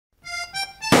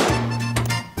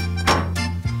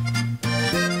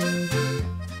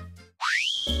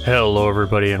Hello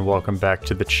everybody and welcome back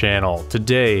to the channel.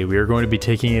 Today we are going to be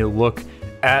taking a look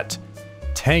at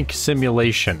tank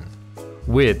simulation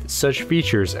with such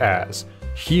features as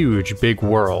huge big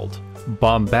world,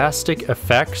 bombastic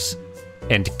effects,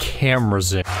 and camera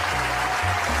zoom.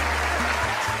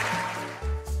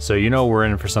 So you know we're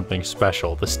in for something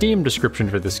special. The Steam description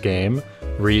for this game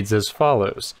reads as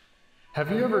follows. Have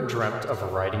you ever dreamt of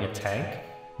riding a tank?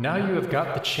 Now you have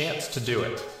got the chance to do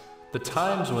it. The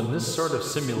times when this sort of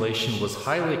simulation was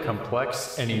highly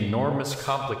complex and enormous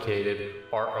complicated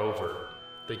are over.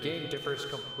 The game differs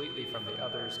completely from the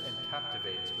others and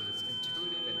captivates with its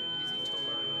intuitive and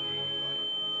easy-to-learn gameplay.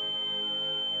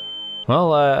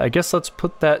 Well, I guess let's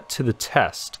put that to the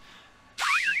test.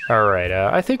 Alright,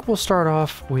 I think we'll start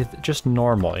off with just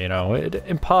normal, you know.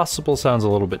 Impossible sounds a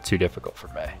little bit too difficult for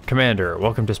me. Commander,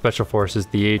 welcome to Special Forces,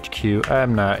 the HQ.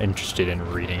 I'm not interested in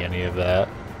reading any of that.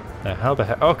 Now, how the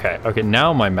heck? Okay,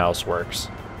 now my mouse works.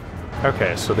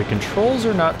 Okay, so the controls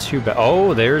are not too bad.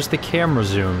 Oh, there's the camera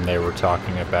zoom they were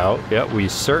talking about. Yeah, we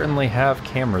certainly have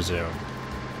camera zoom.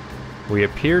 We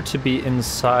appear to be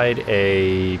inside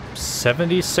a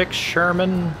 76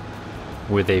 Sherman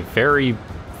with a very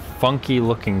funky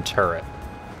looking turret.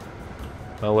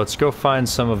 Well, let's go find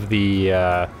some of the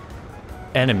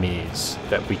enemies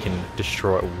that we can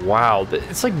destroy. Wow,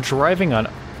 it's like driving on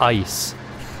ice.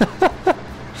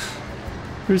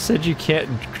 Who said you can't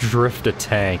drift a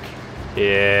tank?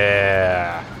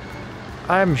 Yeah.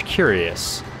 I'm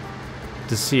curious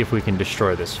to see if we can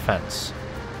destroy this fence.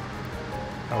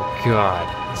 Oh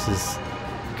god, this is...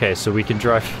 Okay, so we can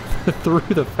drive through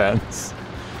the fence.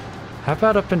 How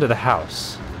about up into the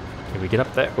house? Can we get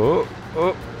up there?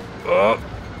 Oh.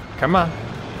 Come on.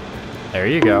 There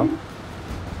you go.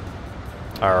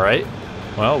 Alright.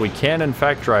 Well, we can in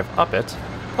fact drive up it.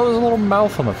 Oh, there's a little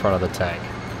mouth on the front of the tank.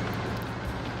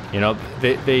 You know,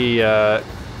 they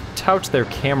tout their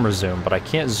camera zoom, but I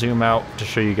can't zoom out to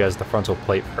show you guys the frontal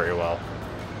plate very well.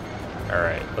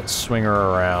 Alright, let's swing her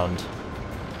around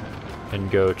and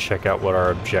go check out what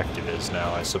our objective is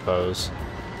now, I suppose.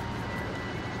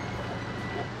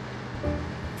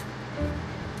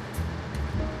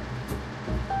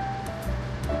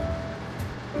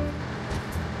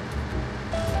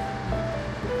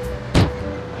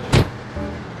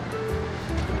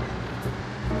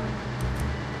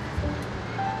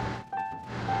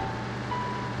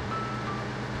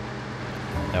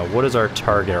 Now, what is our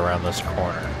target around this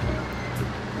corner?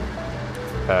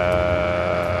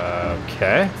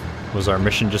 Okay. Was our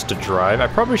mission just to drive? I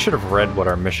probably should have read what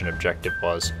our mission objective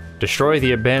was. Destroy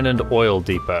the abandoned oil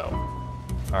depot.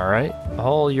 Alright,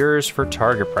 all yours for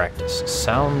target practice.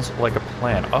 Sounds like a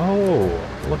plan. Oh,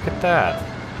 look at that.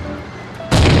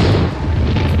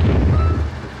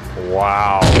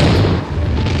 Wow.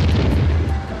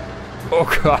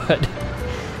 Oh god.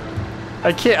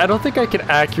 I don't think I can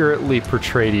accurately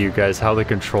portray to you guys how the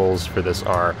controls for this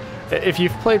are. If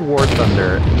you've played War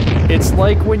Thunder, it's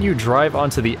like when you drive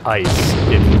onto the ice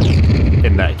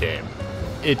in that game.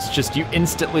 It's just, you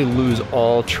instantly lose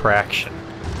all traction.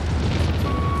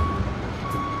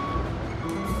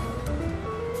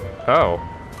 Oh.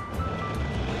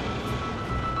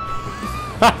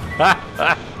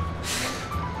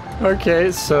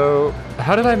 Okay, so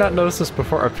how did I not notice this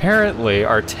before? Apparently,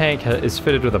 our tank is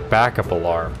fitted with a backup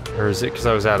alarm. Or is it because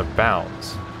I was out of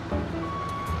bounds?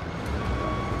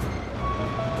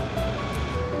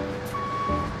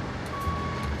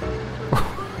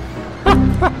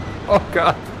 Oh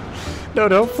god. No,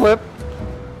 don't flip.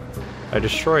 I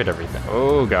destroyed everything.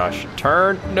 Oh gosh.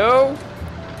 Turn. No!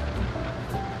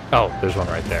 Oh, there's one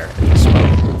right there.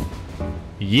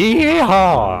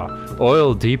 Yeehaw!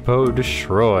 Oil depot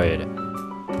destroyed.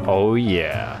 Oh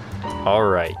yeah.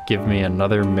 Alright, give me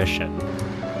another mission.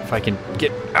 If I can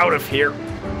get out of here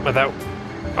without...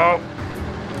 Oh!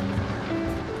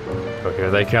 Oh,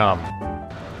 here they come.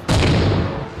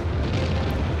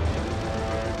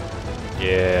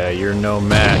 Yeah, you're no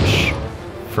match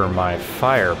for my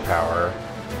firepower.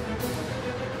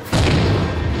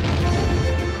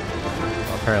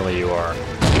 Well, apparently you are.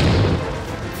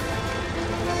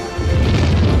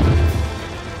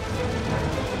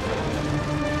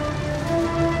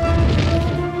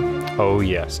 Oh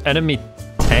yes, enemy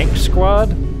tank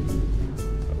squad?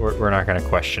 We're not gonna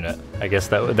question it. I guess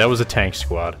that was a tank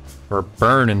squad. We're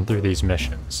burning through these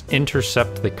missions.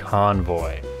 Intercept the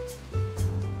convoy.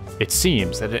 It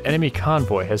seems that an enemy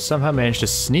convoy has somehow managed to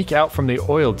sneak out from the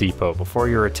oil depot before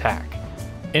your attack.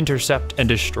 Intercept and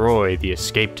destroy the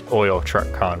escaped oil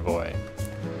truck convoy.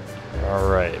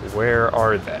 Alright, where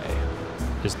are they?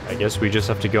 I guess we just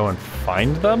have to go and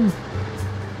find them?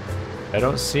 I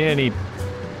don't see any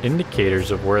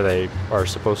indicators of where they are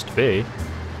supposed to be.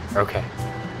 Okay,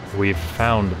 we've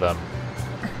found them.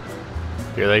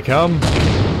 Here they come.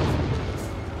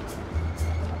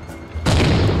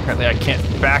 Apparently I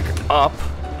can't back up.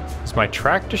 Is my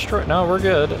track destroyed? No, we're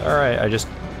good. Alright, I just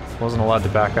wasn't allowed to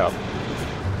back up.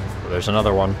 Well, there's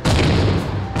another one.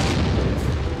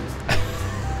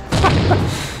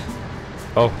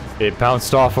 Oh, it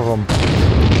bounced off of them.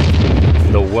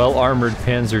 The well-armored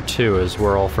Panzer II, as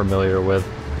we're all familiar with.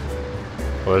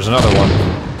 Well, there's another one.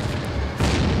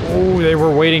 Oh, they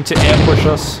were waiting to ambush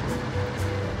us.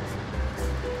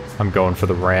 I'm going for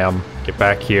the ram. Get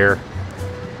back here.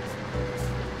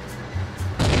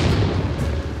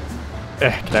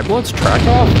 Can I blow its track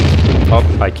off?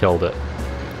 Oh, I killed it.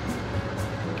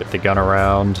 Get the gun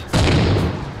around.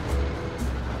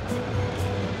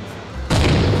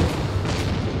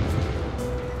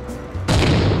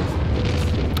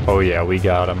 Oh yeah, we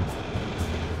got him.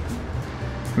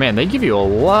 Man, they give you a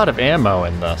lot of ammo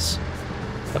in this.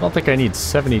 I don't think I need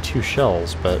 72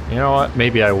 shells, but you know what?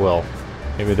 Maybe I will.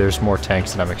 Maybe there's more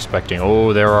tanks than I'm expecting.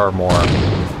 Oh, there are more.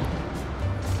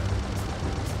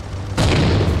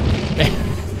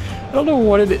 I don't know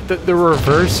what it is. The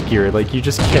reverse gear, like you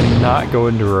just cannot go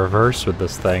into reverse with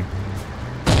this thing.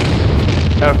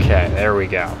 Okay, there we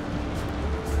go.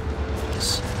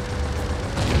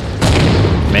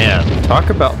 Man, talk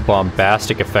about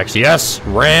bombastic effects. Yes,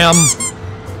 ram!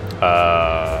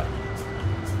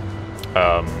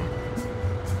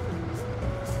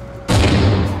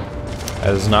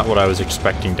 That is not what I was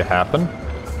expecting to happen.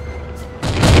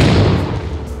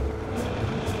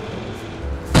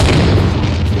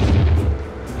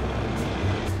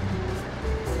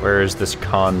 Where is this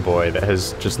convoy that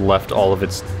has just left all of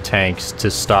its tanks to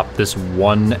stop this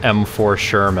one M4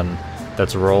 Sherman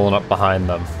that's rolling up behind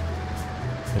them?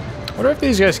 I wonder if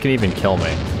these guys can even kill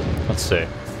me. Let's see.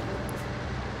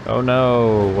 Oh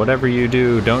no, whatever you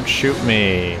do, don't shoot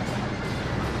me.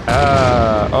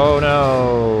 Ah, oh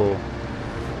no.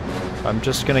 I'm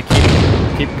just gonna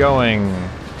keep going.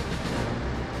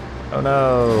 Oh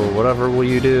no, whatever will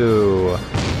you do?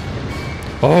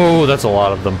 Oh, that's a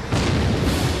lot of them.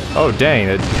 Oh dang,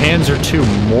 the Panzer II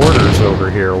mortars over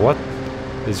here. What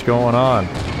is going on?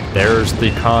 There's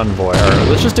the convoy. Alright,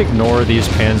 let's just ignore these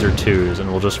Panzer IIs and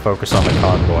we'll just focus on the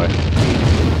convoy.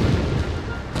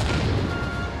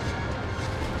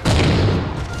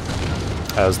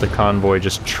 As the convoy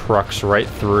just trucks right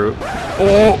through.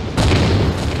 Oh!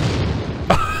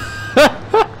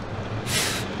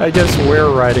 I guess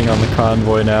we're riding on the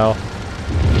convoy now.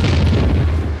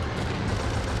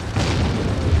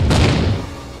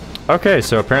 Okay,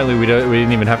 so apparently we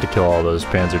didn't even have to kill all those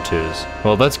Panzer IIs.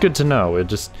 Well, that's good to know. We'll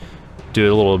just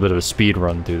do a little bit of a speed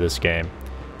run through this game.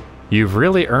 You've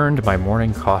really earned my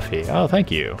morning coffee. Oh, thank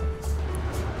you.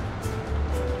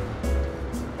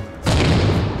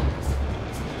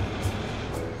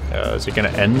 Is it gonna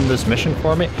end this mission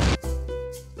for me?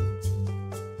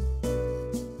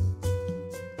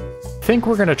 I think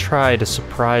we're gonna try to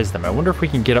surprise them. I wonder if we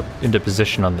can get up into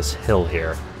position on this hill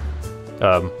here.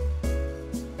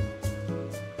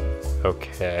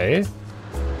 Okay.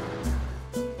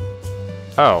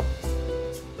 Oh.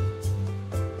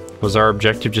 Was our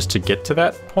objective just to get to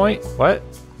that point? What?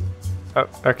 Oh,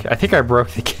 okay. I think I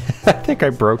broke the I think I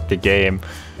broke the game.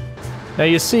 Now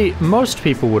you see, most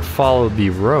people would follow the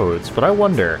roads, but I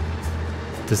wonder,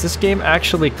 does this game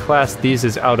actually class these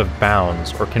as out of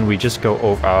bounds, or can we just go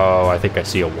over? Oh, I think I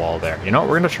see a wall there. You know what?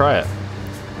 We're gonna try it.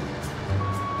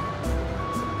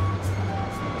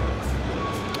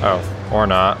 Oh, or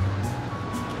not.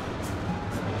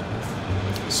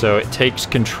 So it takes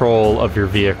control of your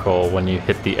vehicle when you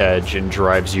hit the edge and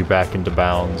drives you back into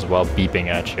bounds while beeping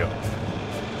at you.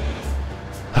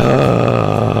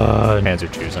 Panzer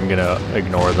IIs, I'm gonna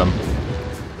ignore them.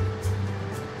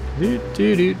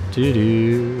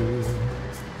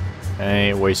 I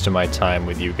ain't wasting my time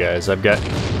with you guys. I've got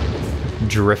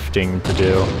drifting to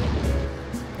do.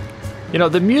 You know,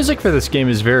 the music for this game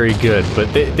is very good,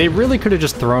 but they really could have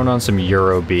just thrown on some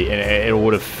Eurobeat and it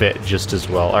would have fit just as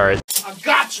well. Alright. I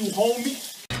got you, homie!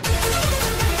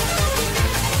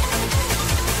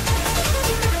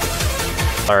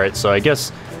 Alright, so I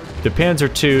guess the Panzer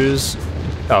IIs...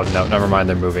 Oh, no, never mind,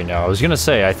 they're moving now. I was gonna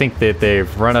say, I think that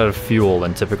they've run out of fuel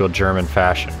in typical German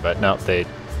fashion, but no, they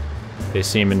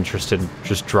seem interested in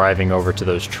just driving over to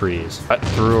those trees.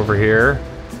 Through over here.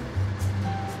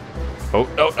 Oh,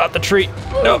 no, not the tree!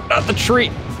 No, not the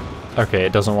tree! Okay,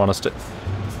 it doesn't want us to...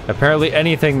 Apparently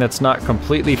anything that's not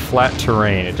completely flat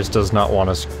terrain, it just does not want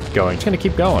us going. It's gonna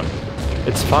keep going.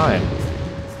 It's fine.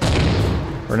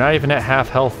 We're not even at half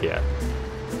health yet.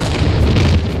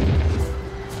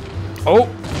 Oh!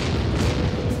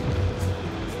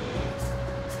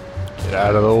 Get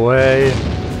out of the way.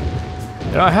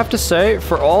 You know, I have to say,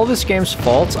 for all this game's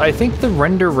faults, I think the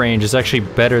render range is actually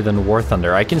better than War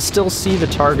Thunder. I can still see the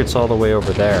targets all the way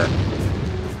over there.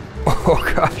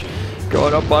 Oh gosh,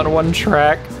 going up on one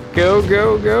track. Go,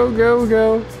 go, go, go,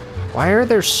 go. Why are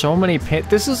there so many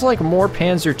this is like more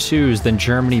Panzer IIs than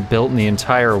Germany built in the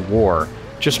entire war.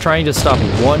 Just trying to stop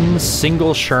one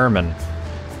single Sherman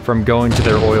from going to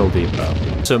their oil depot.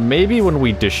 So maybe when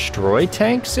we destroy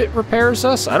tanks, it repairs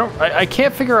us? I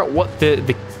can't figure out what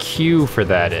the cue for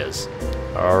that is.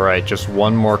 All right, just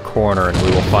one more corner and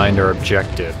we will find our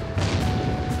objective.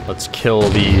 Let's kill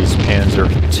these Panzer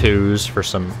IIs for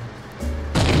some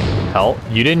health.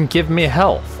 You didn't give me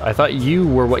health. I thought you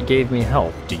were what gave me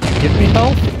health. Do you give me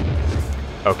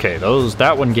health? Okay,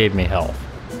 that one gave me health.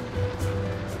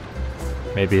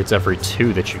 Maybe it's every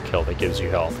 2 that you kill that gives you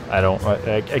health.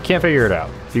 I can't figure it out.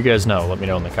 If you guys know, let me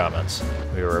know in the comments.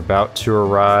 We were about to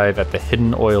arrive at the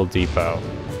hidden oil depot.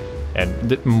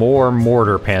 And more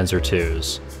mortar Panzer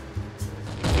IIs.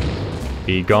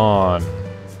 Be gone.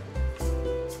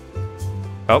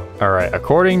 Oh, alright.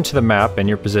 According to the map and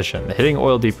your position, the hidden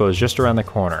oil depot is just around the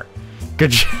corner.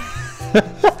 Good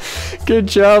Good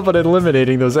job on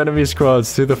eliminating those enemy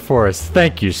squads through the forest.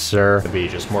 Thank you, sir. It'll be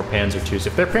just more Panzer IIs.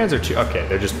 If they're Panzer II, okay,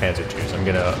 they're just Panzer IIs. I'm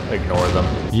gonna ignore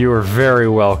them. You are very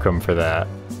welcome for that.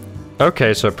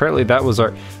 Okay, so apparently that was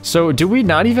our... So, do we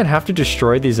not even have to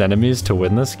destroy these enemies to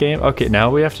win this game? Okay, now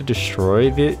we have to destroy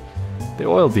the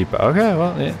oil depot. Okay,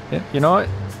 well, yeah, you know what?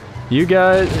 You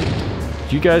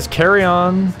guys carry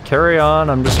on. Carry on.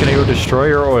 I'm just gonna go destroy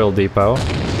your oil depot.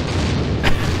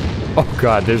 Oh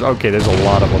god, there's a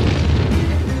lot of them.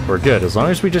 We're good, as long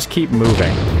as we just keep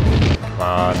moving. Come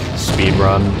on, speed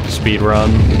run, speed run.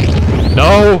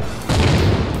 No!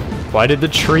 Why did the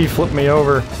tree flip me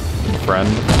over, friend?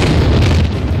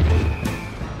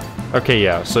 Okay,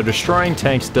 yeah, so destroying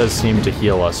tanks does seem to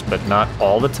heal us, but not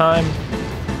all the time.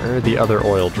 Where are the other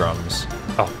oil drums?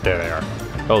 Oh, there they are.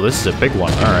 Oh, this is a big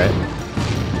one, alright.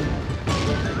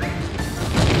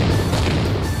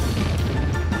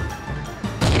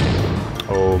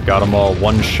 Oh, got them all.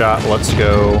 One shot. Let's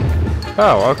go.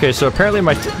 Oh, okay. So apparently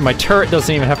my turret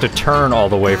doesn't even have to turn all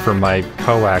the way for my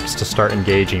coax to start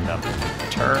engaging them.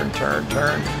 Turn, turn,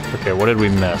 turn. Okay, what did we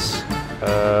miss?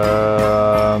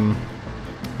 I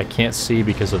can't see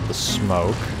because of the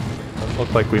smoke. Doesn't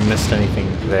look like we missed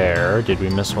anything there. Did we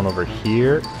miss one over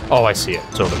here? Oh, I see it.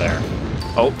 It's over there.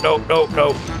 Oh, no, no,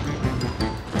 no.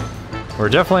 We're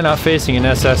definitely not facing an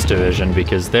SS division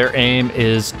because their aim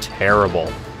is terrible.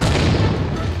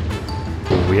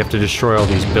 We have to destroy all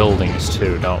these buildings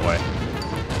too, don't we?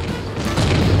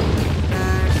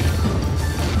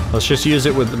 Let's just use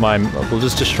it with we'll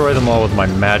just destroy them all with my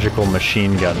magical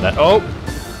machine gun. Oh!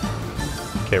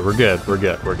 Okay, we're good, we're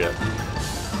good, we're good.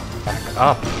 Back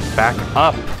up, back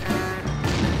up!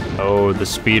 Oh, the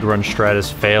speedrun strat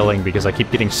is failing because I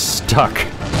keep getting stuck.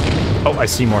 Oh, I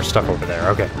see more stuff over there.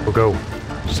 Okay, we'll go.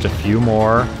 Just a few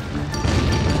more.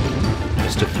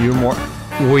 Just a few more.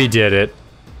 We did it.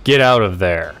 Get out of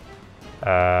there.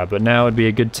 But now would be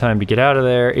a good time to get out of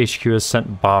there. HQ has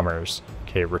sent bombers.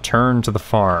 Okay, return to the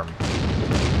farm.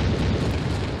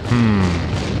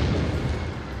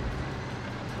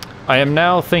 I am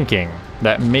now thinking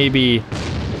that maybe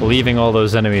leaving all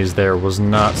those enemies there was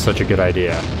not such a good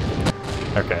idea.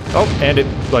 Okay. Oh, and it,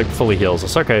 like, fully heals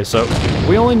us. Okay, so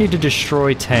we only need to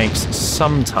destroy tanks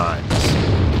sometimes.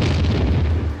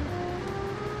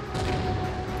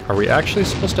 Are we actually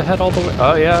supposed to head all the way?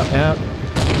 Oh, yeah, yeah.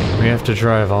 We have to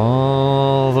drive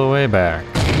all the way back.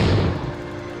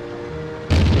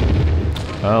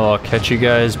 Well, I'll catch you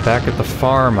guys back at the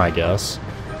farm, I guess.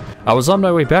 I was on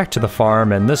my way back to the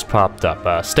farm and this popped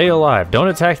up. Stay alive. Don't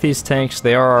attack these tanks.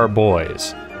 They are our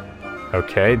boys.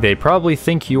 Okay, they probably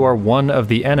think you are one of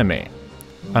the enemy.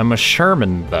 I'm a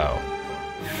Sherman, though.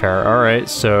 Fair. Alright,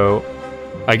 so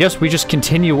I guess we just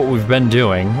continue what we've been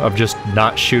doing, of just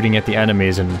not shooting at the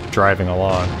enemies and driving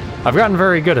along. I've gotten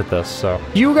very good at this, so...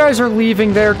 You guys are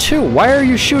leaving there too! Why are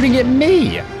you shooting at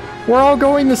me? We're all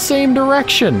going the same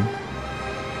direction!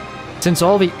 Since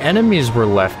all the enemies were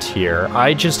left here,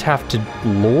 I just have to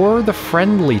lure the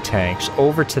friendly tanks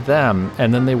over to them,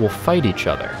 and then they will fight each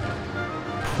other.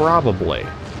 Probably.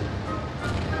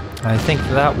 I think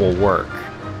that will work.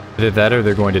 Either that or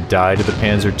they're going to die to the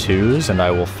Panzer IIs and I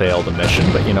will fail the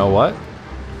mission, but you know what?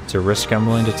 It's a risk I'm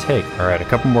willing to take. Alright, a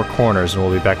couple more corners and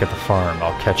we'll be back at the farm.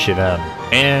 I'll catch you then.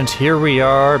 And here we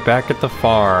are, back at the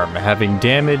farm, having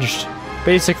damaged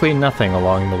basically nothing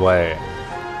along the way.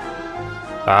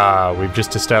 We've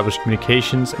just established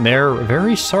communications, and they're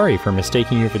very sorry for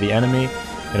mistaking you for the enemy,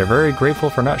 and are very grateful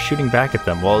for not shooting back at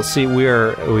them. Well, see, we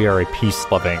are a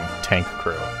peace-loving tank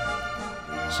crew,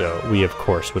 so we, of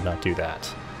course, would not do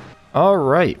that.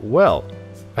 Alright, well,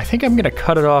 I think I'm gonna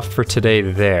cut it off for today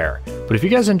there. But if you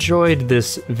guys enjoyed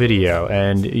this video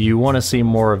and you want to see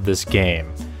more of this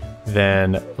game,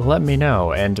 then let me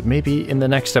know, and maybe in the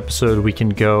next episode we can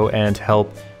go and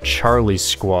help Charlie's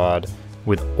squad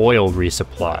with oil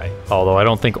resupply. Although I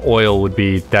don't think oil would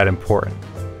be that important.